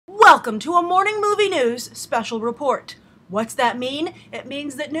Welcome to a Morning Movie News special report. What's that mean? It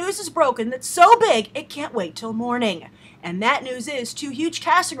means that news is broken that's so big it can't wait till morning. And that news is two huge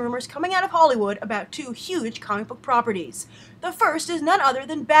casting rumors coming out of Hollywood about two huge comic book properties. The first is none other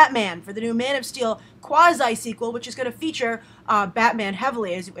than Batman for the new Man of Steel quasi-sequel, which is going to feature Batman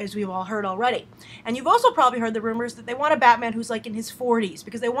heavily, as we've all heard already. And you've also probably heard the rumors that they want a Batman who's like in his 40s,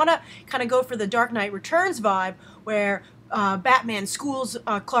 because they want to kind of go for the Dark Knight Returns vibe, where Batman schools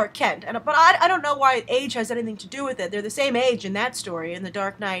Clark Kent. But I don't know why age has anything to do with it. They're the same age in that story, in the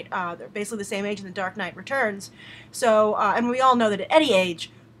Dark Knight. They're basically the same age in the Dark Knight Returns. So, and we all know that at any age,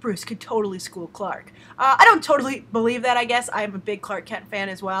 Bruce could totally school Clark. I don't totally believe that, I guess. I'm a big Clark Kent fan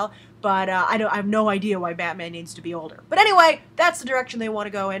as well, but I have no idea why Batman needs to be older. But anyway, that's the direction they want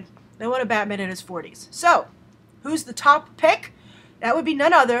to go in. They want a Batman in his 40s. So, who's the top pick? That would be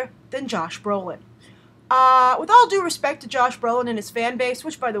none other than Josh Brolin. With all due respect to Josh Brolin and his fan base,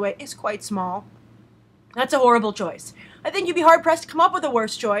 which, by the way, is quite small, that's a horrible choice. I think you'd be hard-pressed to come up with a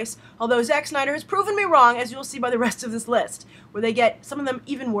worse choice, although Zack Snyder has proven me wrong, as you'll see by the rest of this list, where they get some of them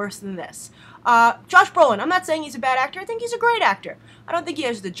even worse than this. Josh Brolin, I'm not saying he's a bad actor. I think he's a great actor. I don't think he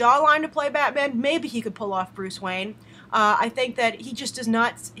has the jawline to play Batman. Maybe he could pull off Bruce Wayne. I think that he just does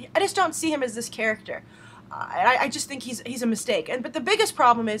not... I just don't see him as this character. I just think he's a mistake. But the biggest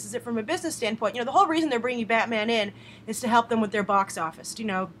problem is that from a business standpoint, the whole reason they're bringing Batman in is to help them with their box office.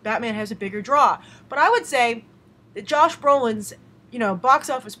 Batman has a bigger draw. But I would say that Josh Brolin's, box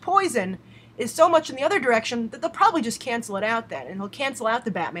office poison is so much in the other direction that they'll probably just cancel it out then. And he'll cancel out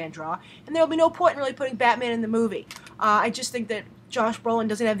the Batman draw. And there'll be no point in really putting Batman in the movie. I just think that Josh Brolin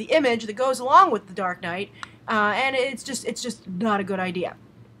doesn't have the image that goes along with The Dark Knight. And it's just not a good idea.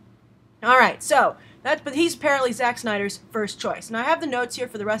 All right, so... But he's apparently Zack Snyder's first choice. Now, I have the notes here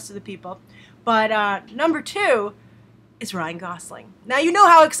for the rest of the people, but number 2 is Ryan Gosling. Now, you know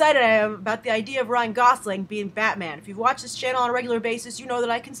how excited I am about the idea of Ryan Gosling being Batman. If you've watched this channel on a regular basis, you know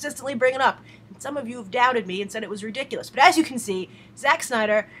that I consistently bring it up, and some of you have doubted me and said it was ridiculous. But as you can see, Zack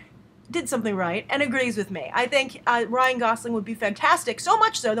Snyder did something right and agrees with me. I think Ryan Gosling would be fantastic, so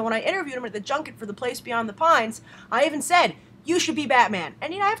much so that when I interviewed him at the junket for The Place Beyond the Pines, I even said, you should be Batman.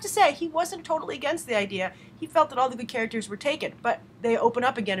 And I have to say, he wasn't totally against the idea. He felt that all the good characters were taken. But they open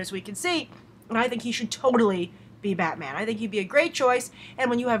up again, as we can see, and I think he should totally be Batman. I think he'd be a great choice, and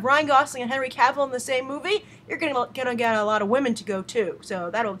when you have Ryan Gosling and Henry Cavill in the same movie, you're going to get a lot of women to go too. So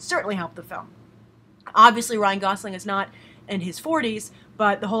that'll certainly help the film. Obviously, Ryan Gosling is not in his 40s,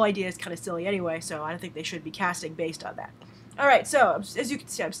 but the whole idea is kind of silly anyway, so I don't think they should be casting based on that. Alright, so, as you can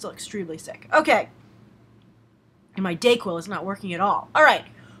see, I'm still extremely sick. Okay. And my Dayquil is not working at all. All right,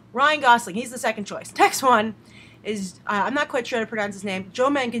 Ryan Gosling, he's the second choice. Next one is, I'm not quite sure how to pronounce his name, Joe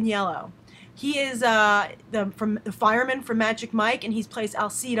Manganiello. He is the fireman from Magic Mike, and he plays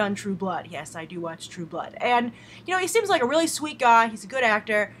Alcide on True Blood. Yes, I do watch True Blood. And, he seems like a really sweet guy. He's a good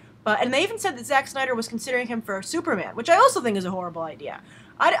actor. And they even said that Zack Snyder was considering him for Superman, which I also think is a horrible idea.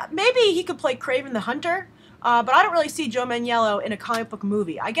 Maybe he could play Kraven the Hunter, but I don't really see Joe Manganiello in a comic book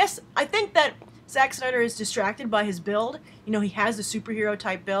movie. I think that Zack Snyder is distracted by his build. He has the superhero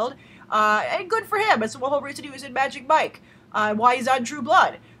type build. And good for him. That's the whole reason he was in Magic Mike. Why he's on True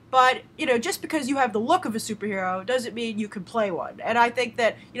Blood. But, just because you have the look of a superhero doesn't mean you can play one. And I think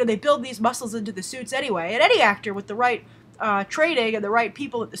that, they build these muscles into the suits anyway. And any actor with the right training and the right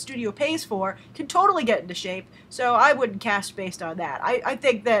people that the studio pays for can totally get into shape. So I wouldn't cast based on that. I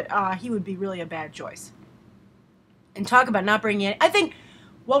think that he would be really a bad choice. And talk about not bringing in... I think...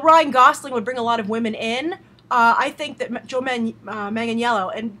 While Ryan Gosling would bring a lot of women in, I think that Joe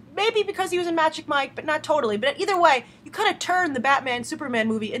Manganiello, and maybe because he was in Magic Mike, but not totally, but either way, you kind of turn the Batman-Superman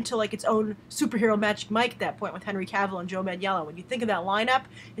movie into like its own superhero Magic Mike at that point with Henry Cavill and Joe Manganiello. When you think of that lineup,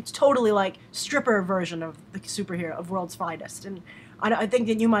 it's totally like stripper version of the superhero, of World's Finest, and I think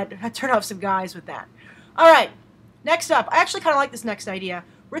that you might turn off some guys with that. All right, next up, I actually kind of like this next idea.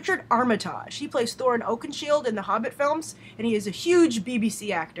 Richard Armitage. He plays Thorin Oakenshield in the Hobbit films, and he is a huge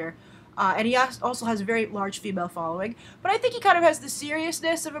BBC actor. And he also has a very large female following. But I think he kind of has the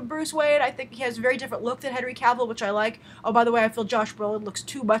seriousness of a Bruce Wayne. I think he has a very different look than Henry Cavill, which I like. Oh, by the way, I feel Josh Brolin looks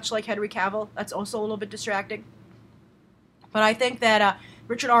too much like Henry Cavill. That's also a little bit distracting. But I think that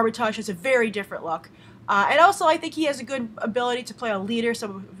Richard Armitage has a very different look. And also, I think he has a good ability to play a leader,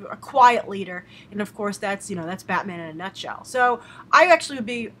 a quiet leader, and of course, that's Batman in a nutshell. So I actually would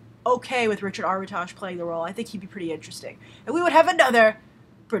be okay with Richard Armitage playing the role. I think he'd be pretty interesting, and we would have another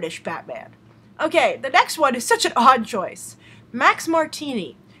British Batman. Okay, the next one is such an odd choice, Max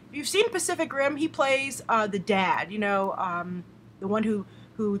Martini. If you've seen Pacific Rim, he plays the dad. The one who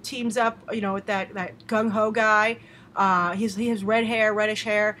teams up, with that gung ho guy. He has reddish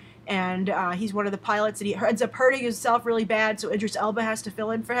hair. and he's one of the pilots, and he ends up hurting himself really bad, so Idris Elba has to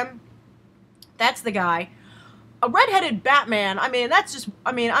fill in for him. That's the guy. A redheaded Batman, I mean, that's just,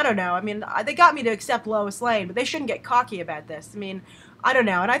 I mean, I don't know. I mean, they got me to accept Lois Lane, but they shouldn't get cocky about this. I mean, I don't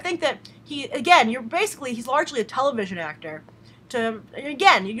know. And I think that he's largely a television actor.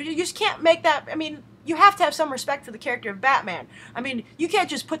 Again, you just can't make that, I mean, you have to have some respect for the character of Batman. I mean, you can't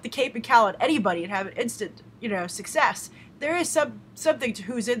just put the cape and cowl at anybody and have an instant, success. There is something to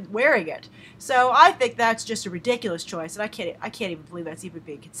who's wearing it. So I think that's just a ridiculous choice, and I can't even believe that's even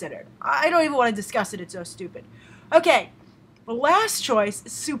being considered. I don't even want to discuss it. It's so stupid. Okay, the last choice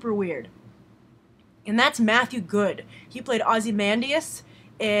is super weird, and that's Matthew Goode. He played Ozymandias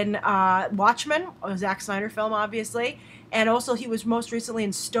in Watchmen, a Zack Snyder film, obviously, and also he was most recently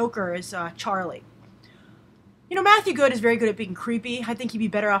in Stoker as Charlie. Matthew Goode is very good at being creepy. I think he'd be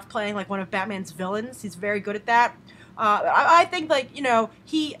better off playing like one of Batman's villains. He's very good at that. I think, like,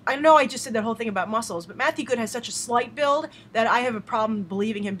 I know I just said that whole thing about muscles, but Matthew Goode has such a slight build that I have a problem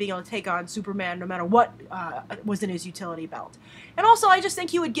believing him being able to take on Superman no matter what was in his utility belt. And also, I just think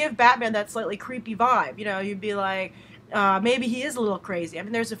he would give Batman that slightly creepy vibe. You'd be like, maybe he is a little crazy. I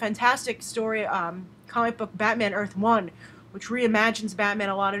mean, there's a fantastic story, comic book Batman Earth 1, which reimagines Batman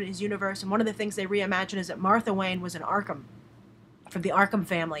a lot in his universe, and one of the things they reimagine is that Martha Wayne was in Arkham, from the Arkham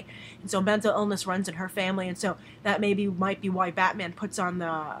family, and so mental illness runs in her family, and so that might be why Batman puts on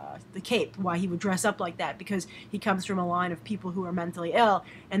the cape, why he would dress up like that, because he comes from a line of people who are mentally ill,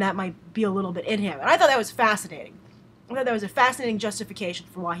 and that might be a little bit in him. And I thought that was fascinating. I thought that was a fascinating justification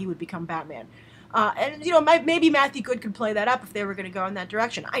for why he would become Batman. And maybe Matthew Goode could play that up if they were going to go in that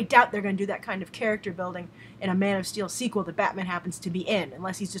direction. I doubt they're going to do that kind of character building in a Man of Steel sequel that Batman happens to be in,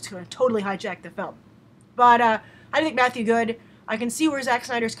 unless he's just going to totally hijack the film. But I think Matthew Goode, I can see where Zack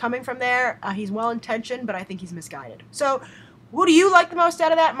Snyder's coming from there. He's well-intentioned, but I think he's misguided. So, who do you like the most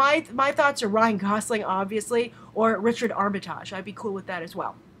out of that? My thoughts are Ryan Gosling, obviously, or Richard Armitage. I'd be cool with that as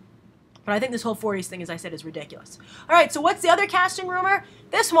well. But I think this whole 40s thing, as I said, is ridiculous. All right, so what's the other casting rumor?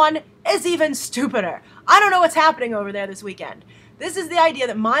 This one is even stupider. I don't know what's happening over there this weekend. This is the idea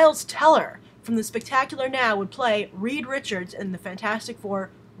that Miles Teller from The Spectacular Now would play Reed Richards in the Fantastic Four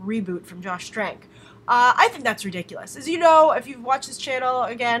reboot from Josh Trank. I think that's ridiculous. As you know, if you've watched this channel,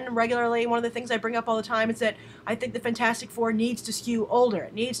 again, regularly, one of the things I bring up all the time is that I think the Fantastic Four needs to skew older.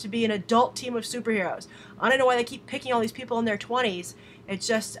 It needs to be an adult team of superheroes. I don't know why they keep picking all these people in their 20s. It's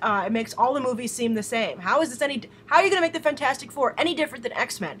just, it makes all the movies seem the same. How are you going to make the Fantastic Four any different than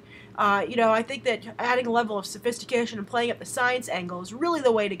X-Men? I think that adding a level of sophistication and playing up the science angle is really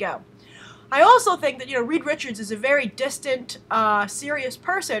the way to go. I also think that, Reed Richards is a very distant, serious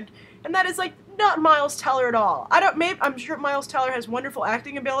person, and that is, like, not Miles Teller at all. I'm sure Miles Teller has wonderful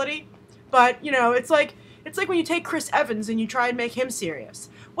acting ability, but, it's like when you take Chris Evans and you try and make him serious.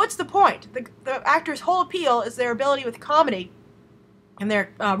 What's the point? The actor's whole appeal is their ability with comedy and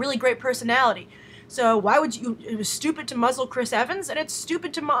their really great personality. So why would you? It was stupid to muzzle Chris Evans, and it's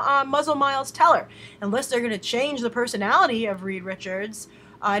stupid to muzzle Miles Teller, unless they're going to change the personality of Reed Richards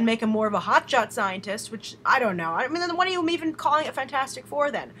and make him more of a hotshot scientist, which I don't know. I mean, then what are you even calling it Fantastic Four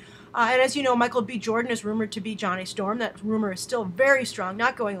then? And as you know, Michael B. Jordan is rumored to be Johnny Storm. That rumor is still very strong,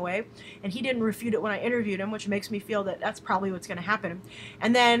 not going away. And he didn't refute it when I interviewed him, which makes me feel that that's probably what's going to happen.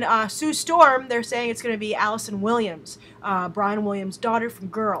 And then Sue Storm, they're saying it's going to be Alison Williams, Brian Williams' daughter from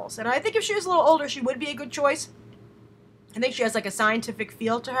Girls. And I think if she was a little older, she would be a good choice. I think she has like a scientific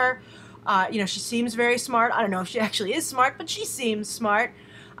feel to her. She seems very smart. I don't know if she actually is smart, but she seems smart.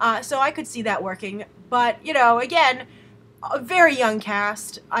 So I could see that working. But, again, a very young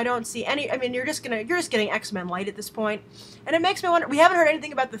cast. I don't see any. I mean, you're just getting X-Men light at this point, and it makes me wonder. We haven't heard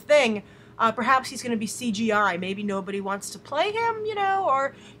anything about The Thing. Perhaps he's going to be CGI. Maybe nobody wants to play him,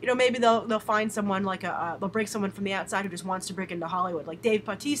 or maybe they'll find someone like they'll bring someone from the outside who just wants to break into Hollywood. Like Dave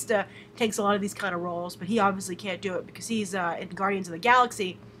Bautista takes a lot of these kind of roles, but he obviously can't do it because he's in Guardians of the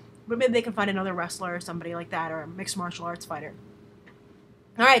Galaxy. But maybe they can find another wrestler or somebody like that, or a mixed martial arts fighter.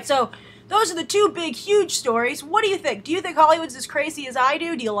 All right, so those are the two big, huge stories. What do you think? Do you think Hollywood's as crazy as I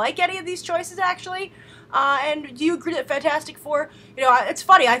do? Do you like any of these choices, actually? And do you agree that Fantastic Four, it's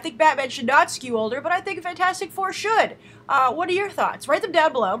funny, I think Batman should not skew older, but I think Fantastic Four should. What are your thoughts? Write them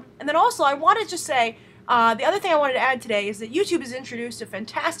down below. And then also, I wanted to say, the other thing I wanted to add today is that YouTube has introduced a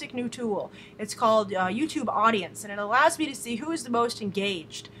fantastic new tool. It's called YouTube Audience, and it allows me to see who is the most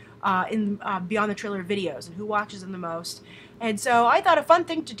engaged in Beyond the Trailer videos and who watches them the most. And so I thought a fun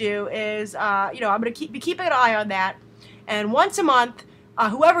thing to do is, I'm going to be keeping an eye on that. And once a month,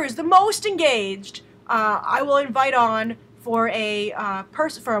 whoever is the most engaged, I will invite on for a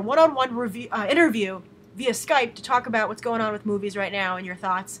one-on-one review interview via Skype to talk about what's going on with movies right now and your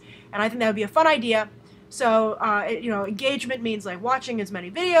thoughts. And I think that would be a fun idea. So, engagement means like watching as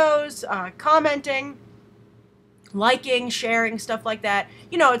many videos, commenting, liking, sharing, stuff like that.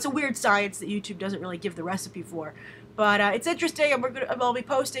 It's a weird science that YouTube doesn't really give the recipe for. But it's interesting, and I'll be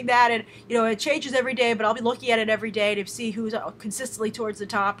posting that, and it changes every day, but I'll be looking at it every day to see who's consistently towards the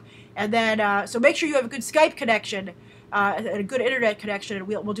top. And then, so make sure you have a good Skype connection, and a good internet connection, and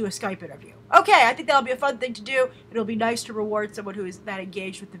we'll do a Skype interview. Okay, I think that'll be a fun thing to do. It'll be nice to reward someone who is that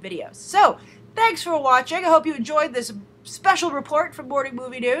engaged with the videos. So, thanks for watching. I hope you enjoyed this special report from Morning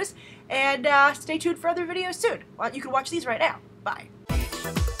Movie News, and stay tuned for other videos soon. You can watch these right now. Bye.